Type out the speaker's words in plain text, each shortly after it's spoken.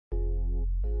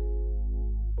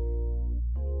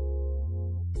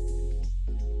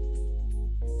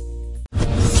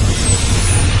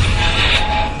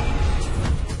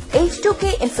H2K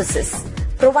Infosys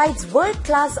provides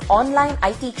world-class online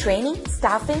IT training,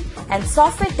 staffing, and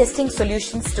software testing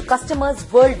solutions to customers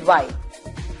worldwide.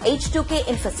 H2K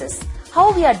Infosys,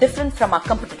 how we are different from our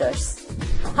competitors.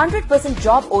 100%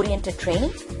 job-oriented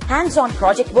training, hands-on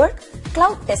project work,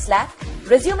 cloud test lab,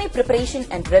 resume preparation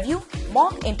and review,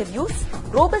 mock interviews,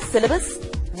 robust syllabus,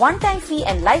 one-time fee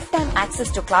and lifetime access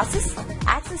to classes,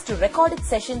 access to recorded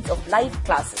sessions of live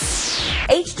classes.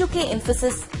 H2K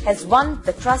Infosys has won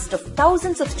the trust of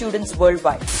thousands of students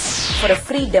worldwide. For a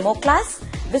free demo class,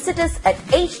 visit us at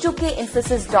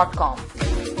h2kinfosys.com.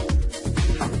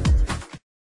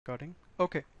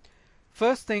 Okay.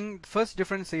 First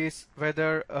difference is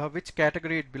whether which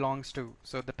category it belongs to.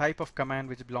 So the type of command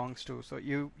which belongs to. So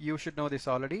you should know this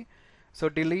already. So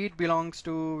delete belongs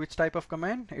to which type of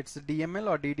command? It's DML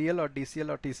or DDL or DCL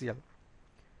or TCL.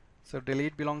 So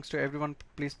delete belongs to everyone.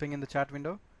 Please ping in the chat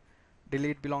window.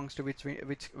 Delete belongs to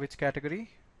which category?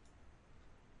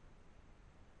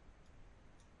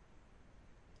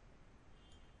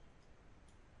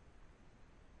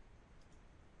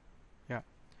 Yeah.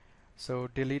 So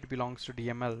delete belongs to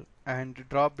DML and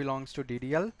drop belongs to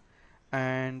DDL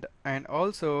and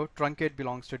also truncate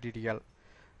belongs to DDL.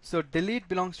 So delete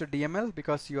belongs to DML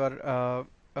because you are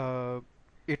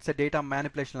it's a data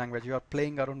manipulation language. You are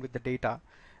playing around with the data.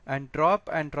 And drop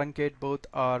and truncate both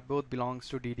belongs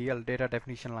to DDL, data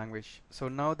definition language. So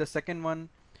now the second one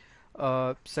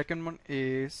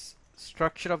is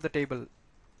structure of the table.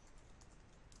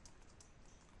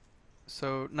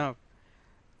 So now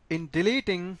in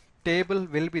deleting, table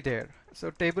will be there.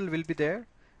 So table will be there.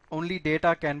 Only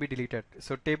data can be deleted.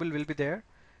 So table will be there.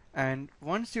 And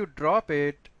once you drop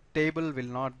it, table will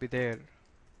not be there.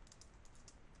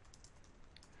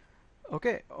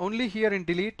 Okay, only here in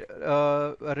delete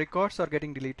records are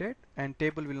getting deleted and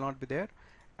table will not be there,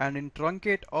 and in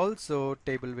truncate also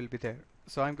table will be there.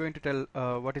 So I'm going to tell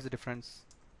what is the difference.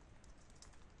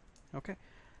 Okay,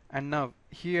 and now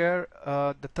here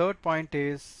the third point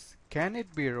is, can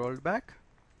it be rolled back?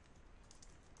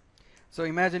 So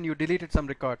imagine you deleted some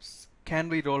records. Can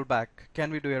we roll back?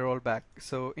 Can we do a rollback?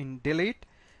 So in delete,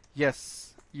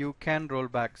 yes, you can roll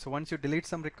back. So once you delete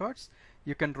some records,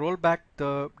 you can roll back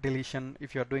the deletion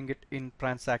if you're doing it in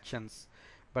transactions.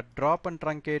 But drop and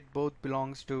truncate both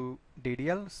belongs to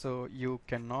DDL, so you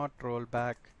cannot roll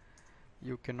back.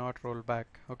 You cannot roll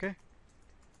back. Okay.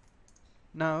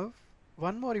 Now,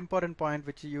 one more important point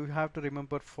which you have to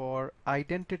remember for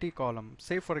identity column.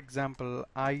 Say for example,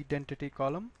 identity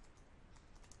column.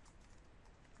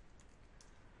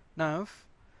 Now,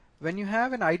 when you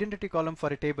have an identity column for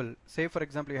a table, say for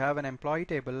example you have an employee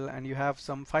table and you have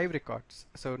some 5 records.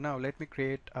 So now let me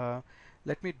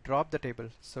drop the table.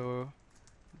 So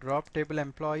drop table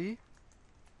employee,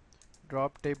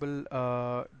 drop table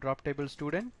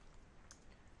student,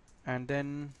 and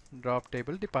then drop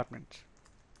table department.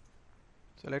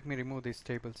 So let me remove these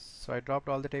tables. So I dropped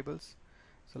all the tables.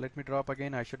 So let me drop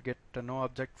again. I should get no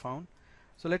object found.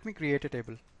 So let me create a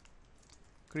table.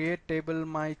 Create table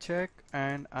my check,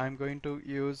 and I'm going to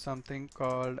use something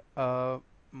called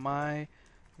my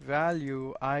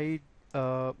value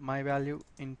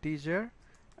integer,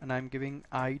 and I'm giving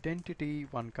identity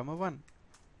 1,1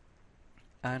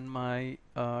 and my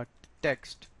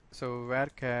text, so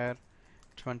varchar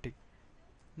 20.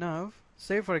 Now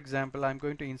say for example I'm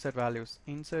going to insert values,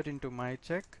 insert into my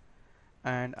check,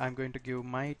 and I'm going to give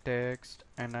my text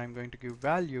and I'm going to give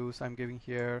values. I'm giving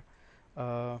here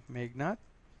Meghnad.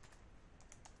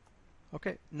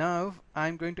 Okay, now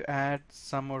I'm going to add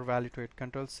some more value to it.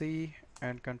 Control C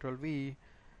and Control V,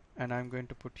 and I'm going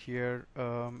to put here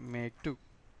make 2.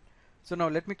 So now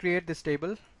let me create this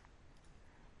table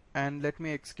and let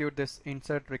me execute this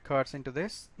insert records into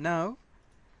this. Now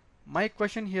my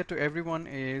question here to everyone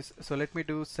is, so let me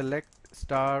do select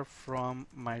star from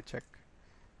my check.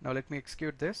 Now let me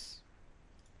execute this.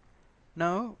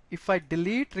 Now if I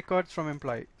delete records from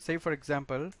employee, say for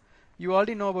example, you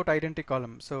already know about identity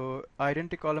column. So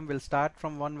identity column will start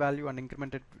from one value and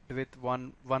increment it with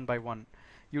one by one.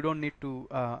 You don't need to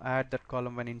add that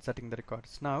column when inserting the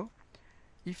records. Now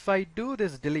if I do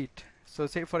this delete, so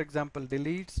say for example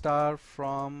delete star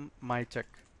from my check.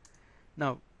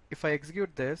 Now if I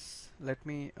execute this, let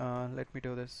me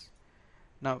do this.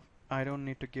 Now I don't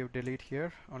need to give delete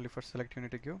here, only for select you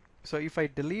need to give. So if I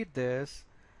delete this,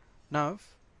 now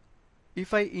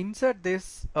if I insert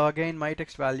this again my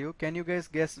text value, can you guys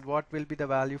guess what will be the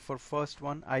value for first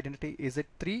one, identity? Is it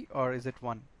 3 or is it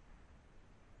 1?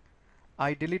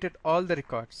 I deleted all the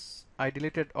records. I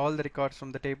deleted all the records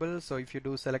from the table. So if you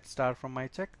do select star from my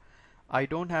check, I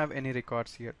don't have any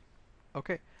records here.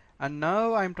 Okay, And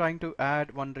now I'm trying to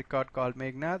add one record called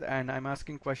Meghnad, and I'm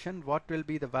asking question, what will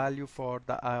be the value for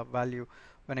the value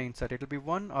when I insert? It'll be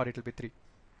 1 or it'll be 3.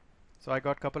 So I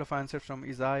got a couple of answers from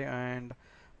Izai and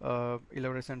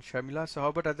Ilores and Shamila. So how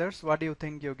about others? What do you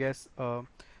think? You guess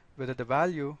whether the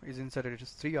value is inserted, it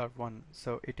is 3 or 1.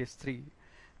 So it is 3,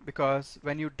 because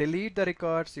when you delete the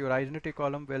records, your identity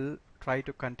column will try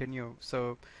to continue.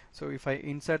 So if I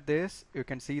insert this, you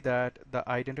can see that the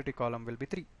identity column will be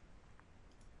 3.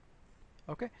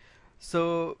 Okay,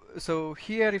 so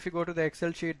here if you go to the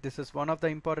Excel sheet, this is one of the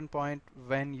important point.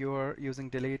 When you're using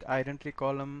delete, identity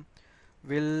column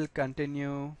will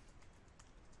continue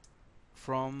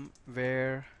from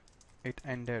where it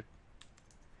ended.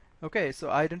 Okay, so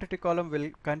identity column will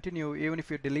continue even if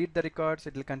you delete the records,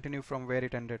 it will continue from where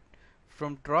it ended.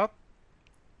 From drop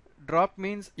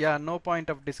means, yeah, no point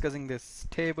of discussing this,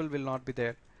 table will not be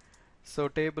there. So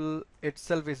table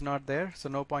itself is not there, so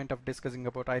no point of discussing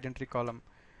about identity column.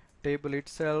 Table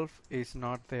itself is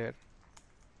not there.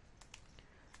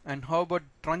 And how about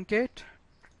truncate?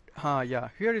 Yeah,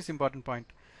 here is important point.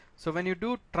 So when you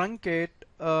do truncate,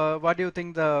 what do you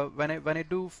think when I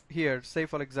do here, say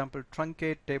for example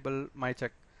truncate table my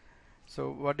check.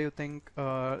 So what do you think,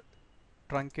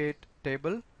 truncate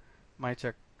table my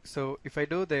check? So if I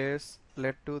do this,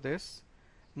 let's do this.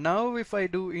 Now if I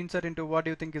do insert into, what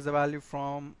do you think is the value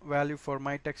for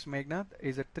my text Meghnad?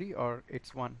 Is it 3 or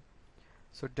it's 1?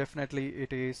 So definitely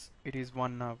it is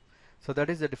 1 now. So that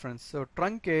is the difference. So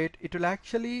truncate, it will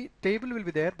actually, table will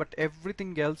be there, but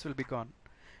everything else will be gone.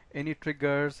 Any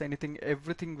triggers, anything,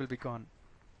 everything will be gone.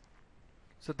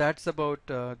 So that's about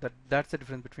that's the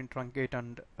difference between truncate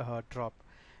and drop.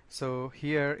 So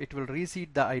here it will reseed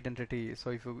the identity.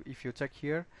 So if you check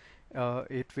here,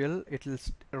 it will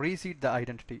reseed the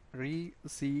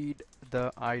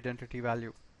identity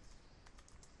value.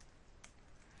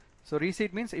 So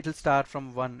reseed means it will start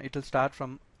from 1. It will start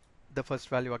from the first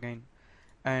value again.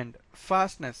 And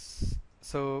fastness,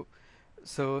 so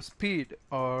speed,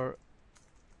 or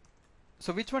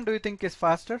so which one do you think is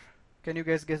faster? Can you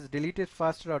guys guess? Delete is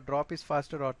faster, or drop is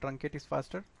faster, or truncate is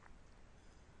faster?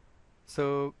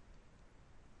 So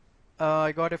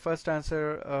I got a first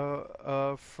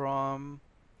answer from,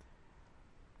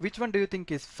 which one do you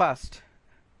think is fast?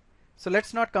 So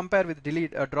let's not compare with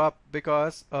delete or drop,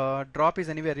 because drop is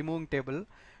anyway removing table.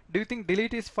 Do you think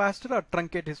delete is faster or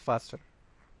truncate is faster?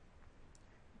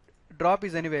 Drop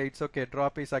is anyway, it's okay.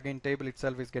 Drop is again table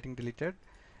itself is getting deleted.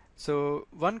 So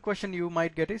one question you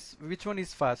might get is, which one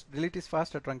is fast? Delete is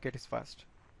fast or truncate is fast?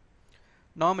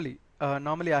 Normally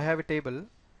I have a table.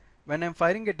 When I'm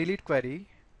firing a delete query,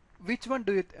 which one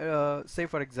do you say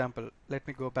for example, let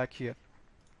me go back here.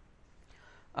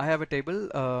 I have a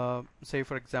table, say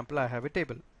for example I have a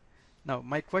table. Now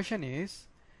my question is,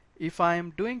 if I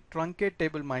am doing truncate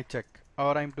table my check,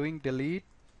 or I'm doing delete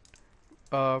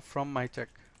from my check,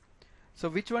 so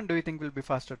which one do you think will be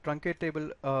faster? Truncate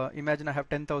table, imagine I have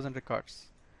 10,000 records.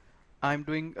 I'm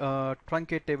doing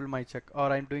truncate table my check,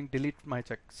 or I'm doing delete my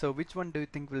check. So which one do you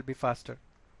think will be faster?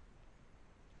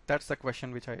 That's the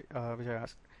question which I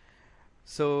asked.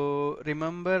 So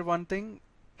remember one thing,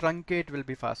 truncate will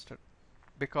be faster,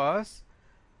 because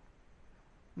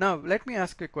now let me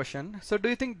ask a question. So do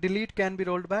you think delete can be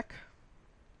rolled back?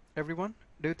 Everyone,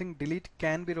 do you think delete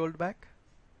can be rolled back?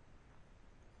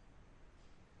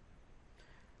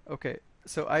 Okay,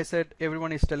 so I said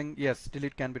everyone is telling yes,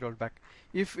 delete can be rolled back.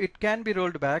 If it can be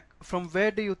rolled back, from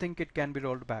where do you think it can be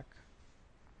rolled back?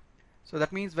 So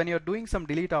that means when you're doing some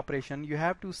delete operation, you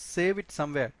have to save it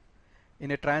somewhere.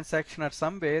 In a transaction or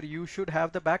somewhere, you should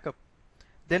have the backup.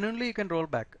 Then only you can roll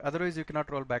back. Otherwise you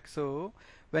cannot roll back. So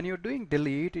when you're doing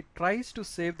delete, it tries to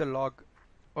save the log,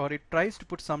 or it tries to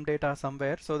put some data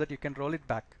somewhere so that you can roll it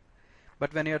back.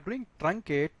 But when you're doing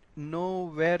truncate,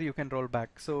 nowhere you can roll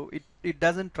back. So it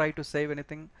doesn't try to save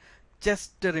anything,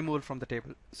 just remove from the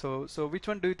table. So which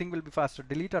one do you think will be faster,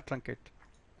 delete or truncate?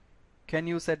 Can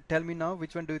you tell me now,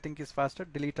 which one do you think is faster,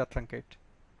 delete or truncate?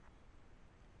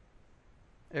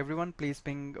 Everyone please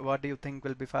ping, what do you think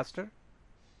will be faster?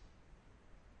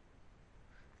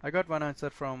 I got one answer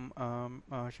from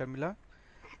Shamila.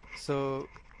 So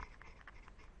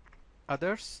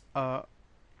others,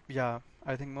 yeah,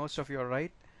 I think most of you are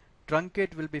right.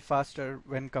 Truncate will be faster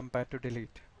when compared to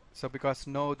delete. So because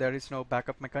there is no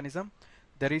backup mechanism,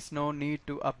 there is no need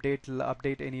to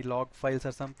update any log files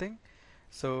or something.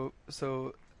 So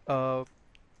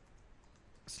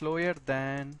slower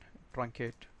than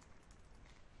truncate,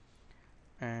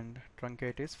 and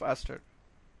truncate is faster.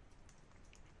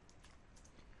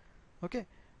 Okay,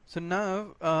 So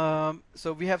now,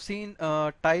 so we have seen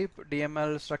type,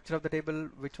 DML, structure of the table,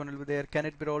 which one will be there, can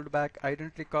it be rolled back,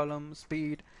 identity column,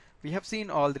 speed. We have seen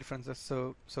all the differences.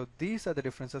 So these are the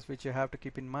differences which you have to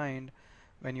keep in mind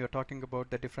when you're talking about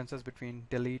the differences between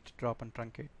delete, drop, and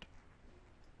truncate.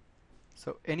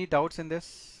 So any doubts in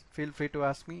this, feel free to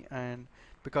ask me, and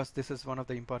because this is one of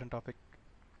the important topic.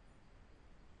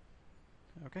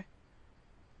 Okay.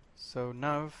 So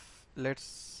now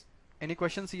let's, any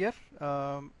questions here?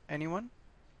 Anyone?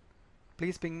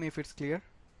 Please ping me if it's clear,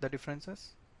 the differences.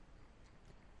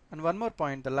 And one more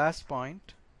point, the last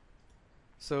point.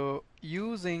 So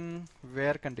using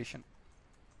where condition.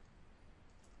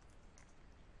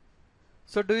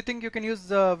 So do you think you can use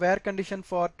the where condition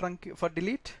for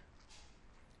delete?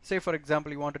 Say for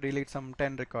example, you want to delete some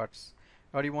 10 records,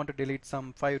 or you want to delete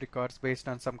some 5 records based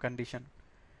on some condition.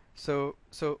 So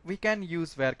we can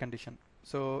use where condition.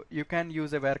 So you can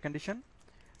use a where condition,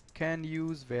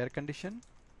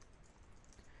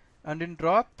 and in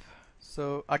drop,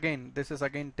 so again this is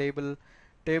again table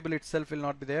itself will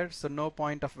not be there, so no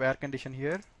point of where condition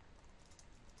here.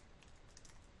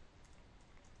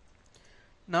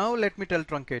 Now let me tell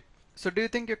truncate. So do you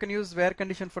think you can use where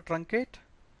condition for truncate?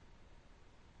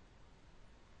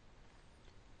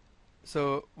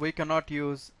 So we cannot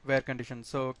use where condition,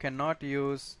 so cannot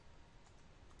use.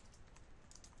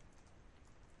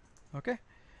 Okay,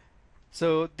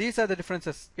 so these are the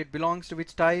differences. It belongs to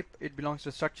which type, it belongs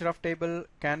to structure of table,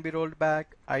 can be rolled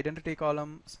back, identity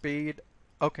column, speed.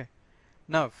 Okay,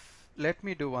 now let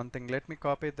me do one thing. Let me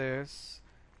copy this,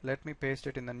 let me paste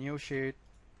it in the new sheet,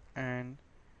 and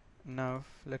now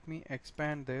let me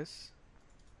expand this.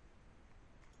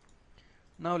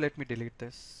 Now let me delete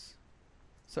this.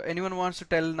 So anyone wants to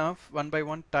tell now one by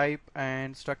one type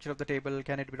and structure of the table,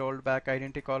 can it be rolled back,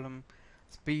 identity column,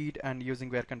 speed, and using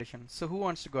where condition. So who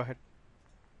wants to go ahead?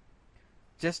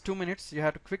 Just 2 minutes. You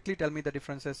have to quickly tell me the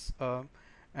differences,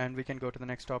 and we can go to the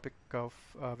next topic of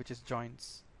which is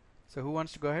joins. So who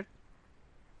wants to go ahead?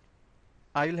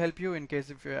 I will help you in case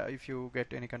if you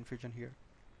get any confusion here.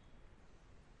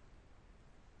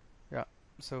 Yeah.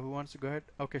 So who wants to go ahead?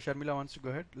 Okay, Sharmila wants to go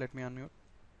ahead. Let me unmute.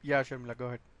 Yeah, Sharmila, go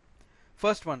ahead.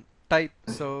 First one, type.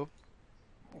 So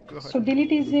go ahead. So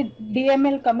delete is a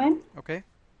DML command. Okay.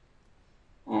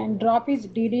 And drop is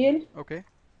DDL. Okay.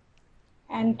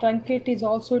 And truncate is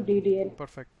also DDL.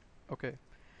 Perfect. Okay.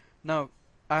 Now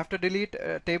after delete,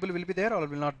 table will be there or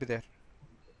will not be there?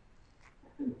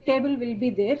 Table will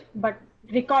be there, but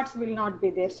records will not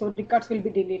be there. So records will be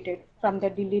deleted from the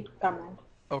delete command.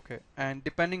 Okay. And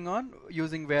depending on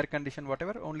using where condition,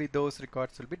 whatever, only those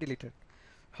records will be deleted.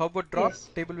 How about drop? Yes.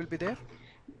 Table will be there?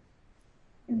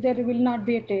 There will not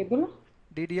be a table.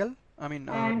 DDL? I mean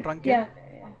truncate? Yeah,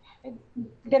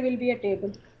 there will be a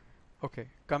table. Okay.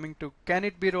 Coming to, can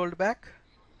it be rolled back?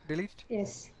 Delete?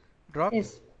 Yes. Drop?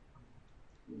 Yes.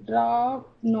 Drop,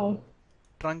 no.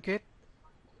 Truncate?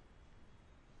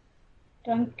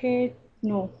 Truncate,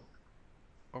 no.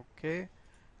 Okay.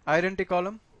 Identity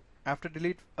column? After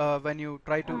delete, when you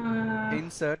try to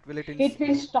insert, will it It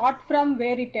will start from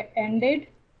where it ended.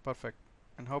 Perfect.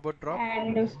 And how about drop?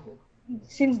 And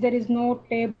since there is no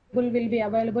table will be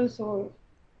available, so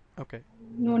okay,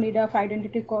 no need of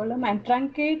identity column. And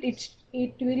truncate,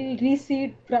 it will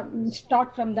reseed from,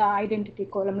 start from the identity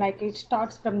column, like it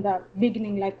starts from the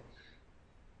beginning, like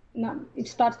it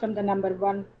starts from the number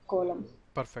 1 column.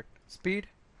 Perfect. Speed,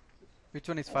 which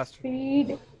one is faster?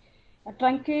 Speed,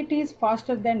 truncate is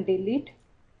faster than delete.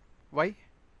 Why?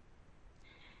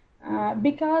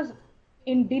 Because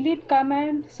in delete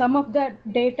command, some of the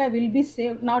data will be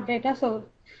saved, not data, so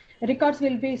records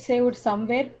will be saved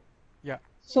somewhere. Yeah.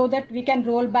 So that we can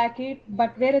roll back it.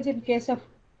 But whereas in case of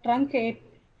truncate,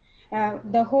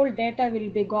 the whole data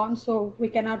will be gone, so we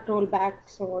cannot roll back.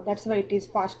 So that's why it is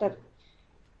faster.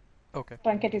 Okay.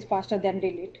 Truncate is faster than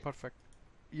delete. Perfect.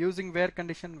 Using where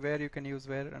condition, where you can use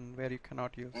where and where you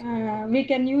cannot use? We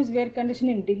can use where condition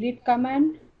in delete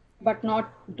command, but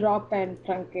not drop and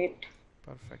truncate.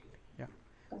 Perfect. Yeah.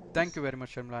 Thank you very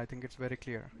much, Sharmila. I think it's very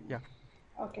clear. Yeah.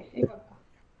 Okay. You're welcome.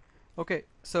 Okay.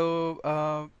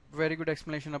 So very good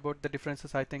explanation about the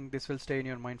differences. I think this will stay in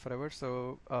your mind forever.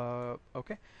 So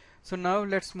okay. So now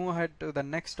let's move ahead to the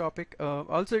next topic.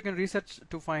 Also, you can research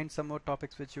to find some more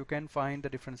topics which you can find the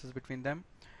differences between them.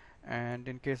 And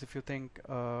in case if you think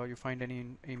you find any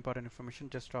important information,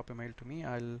 just drop a mail to me.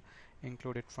 I'll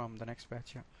include it from the next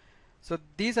batch. Yeah. So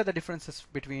these are the differences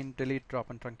between delete,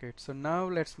 drop, and truncate. So now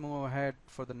let's move ahead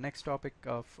for the next topic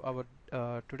of our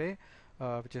today,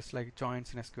 which is like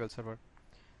joins in SQL Server.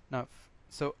 Now,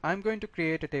 so I'm going to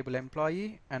create a table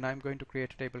employee, and I'm going to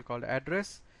create a table called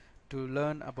address to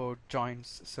learn about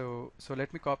joins. So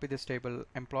let me copy this table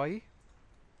employee,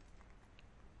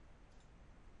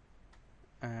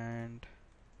 and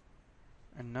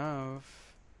now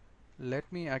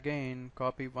let me again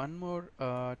copy one more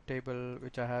table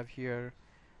which I have here,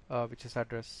 which is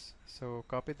address. So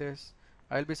copy this.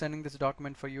 I'll be sending this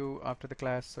document for you after the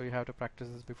class, so you have to practice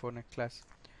this before next class.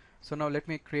 So now let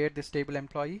me create this table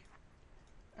employee,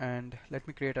 and let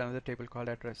me create another table called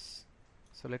address.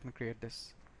 So let me create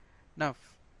this. Now,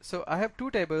 so I have two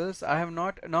tables. I have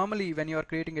not, normally when you are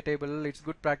creating a table, it's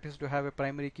good practice to have a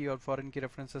primary key or foreign key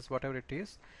references, whatever it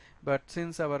is. But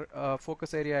since our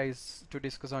focus area is to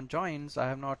discuss on joins, I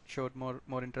have not showed more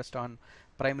interest on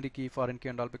primary key, foreign key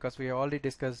and all, because we have already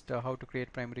discussed how to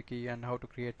create primary key and how to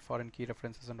create foreign key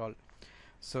references and all.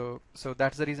 So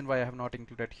that's the reason why I have not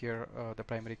included here the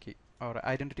primary key or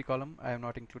identity column. I have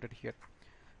not included here.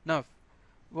 Now,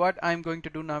 what I'm going to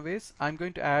do now is I'm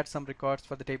going to add some records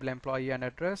for the table employee and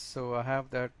address. So I have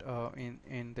that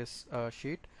in this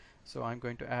sheet. So I'm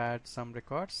going to add some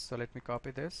records. So let me copy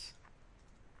this,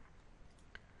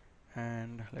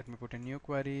 and let me put a new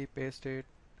query, paste it,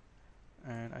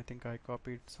 and I think I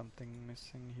copied something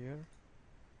missing here.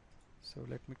 So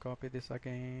let me copy this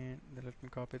again, then let me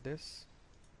copy this,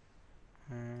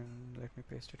 and let me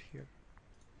paste it here.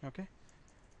 Okay.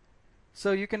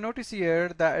 So you can notice here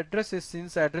the address is,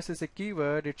 since address is a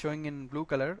keyword, it's showing in blue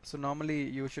color. So normally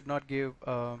you should not give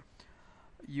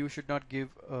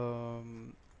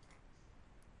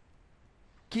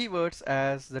keywords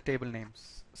as the table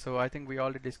names. So I think we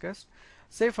already discussed.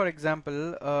 Say for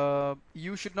example,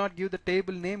 you should not give the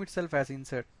table name itself as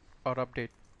insert or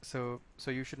update. So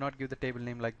you should not give the table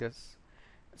name like this.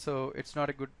 So it's not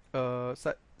a good.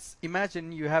 So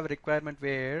imagine you have a requirement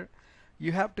where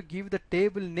you have to give the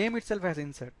table name itself as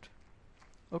insert.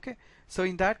 Okay, so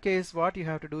in that case what you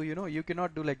have to do, you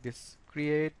cannot do like this,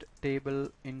 create table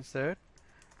insert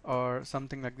or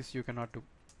something like this. You cannot do,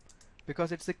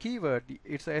 because it's a keyword,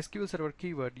 it's a SQL Server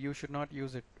keyword. You should not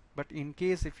use it. But in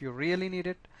case if you really need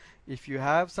it, if you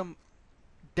have some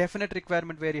definite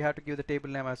requirement where you have to give the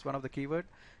table name as one of the keyword,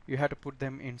 you have to put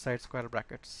them inside square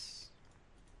brackets.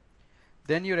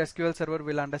 Then your SQL Server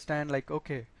will understand, like,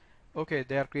 okay,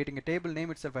 they are creating a table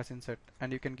name itself as insert,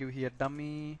 and you can give here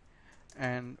dummy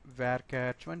and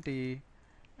varchar 20,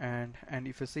 and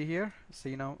if you see here,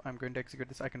 see, now I'm going to execute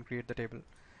this, I can create the table.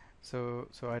 So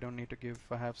I don't need to give,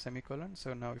 I have semicolon.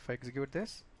 So now if I execute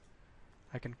this,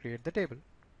 I can create the table.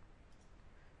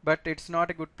 But it's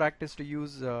not a good practice to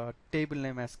use table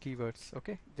name as keywords.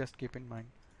 Okay, just keep in mind.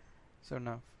 So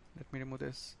now let me remove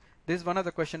this. This is one of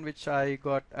the question which I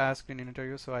got asked in an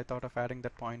interview, so I thought of adding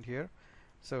that point here.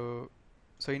 So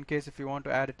in case if you want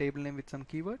to add a table name with some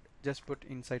keyword, just put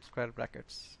inside square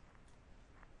brackets.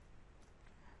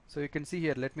 So you can see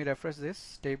here, let me refresh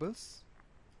this tables,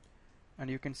 and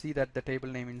you can see that the table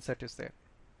name insert is there,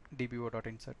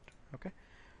 dbo.insert. Okay,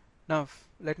 now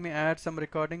let me add some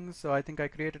recordings. So I think I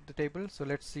created the table, so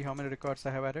let's see how many records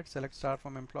I have added. Select star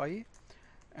from employee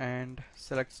and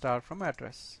select star from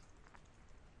address.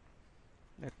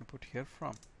 Let me put here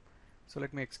from. So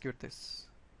let me execute this.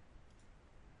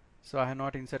 So I have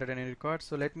not inserted any records.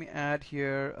 So let me add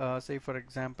here, say for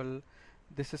example,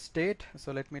 this is state.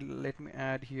 So let me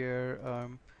add here,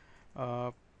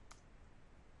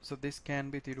 so this can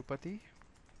be Tirupati,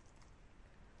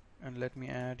 and let me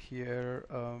add here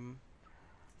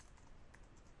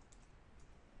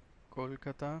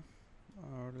Kolkata,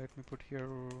 or let me put here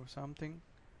something,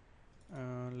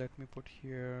 let me put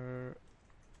here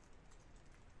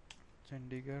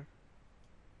Chandigarh.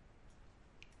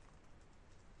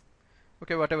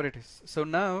 Okay, whatever it is. So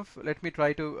now let me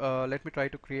try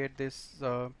to create this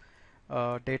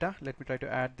data. Let me try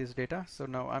to add this data. So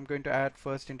now I'm going to add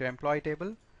first into employee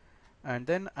table, and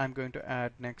then I'm going to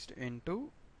add next into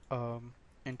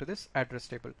this address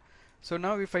table. So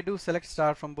now if I do select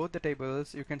star from both the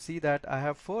tables, you can see that I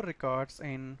have 4 records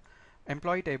in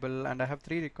employee table and I have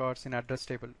 3 records in address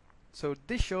table. So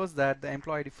this shows that the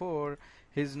employee 4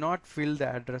 has not filled the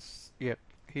address yet.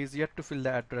 He is yet to fill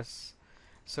the address.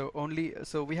 So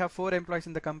we have 4 employees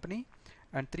in the company,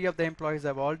 and 3 of the employees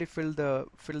have already filled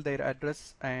their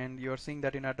address, and you're seeing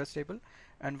that in address table.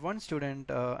 And one student,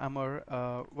 Amar,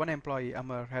 one employee,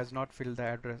 Amar, has not filled the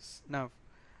address. Now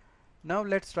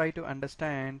let's try to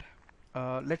understand.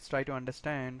 How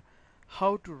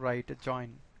to write a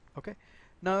join. Okay.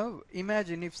 Now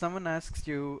imagine if someone asks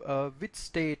you which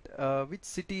city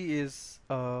is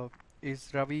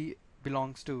Ravi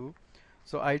belongs to.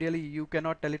 So ideally you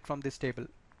cannot tell it from this table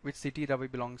which city Ravi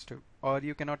belongs to, or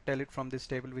you cannot tell it from this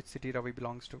table which city Ravi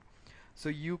belongs to. So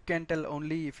you can tell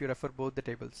only if you refer both the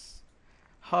tables.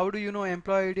 How do you know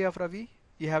employee ID of Ravi?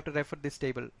 You have to refer this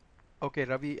table. Okay,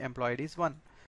 Ravi employee ID is 1.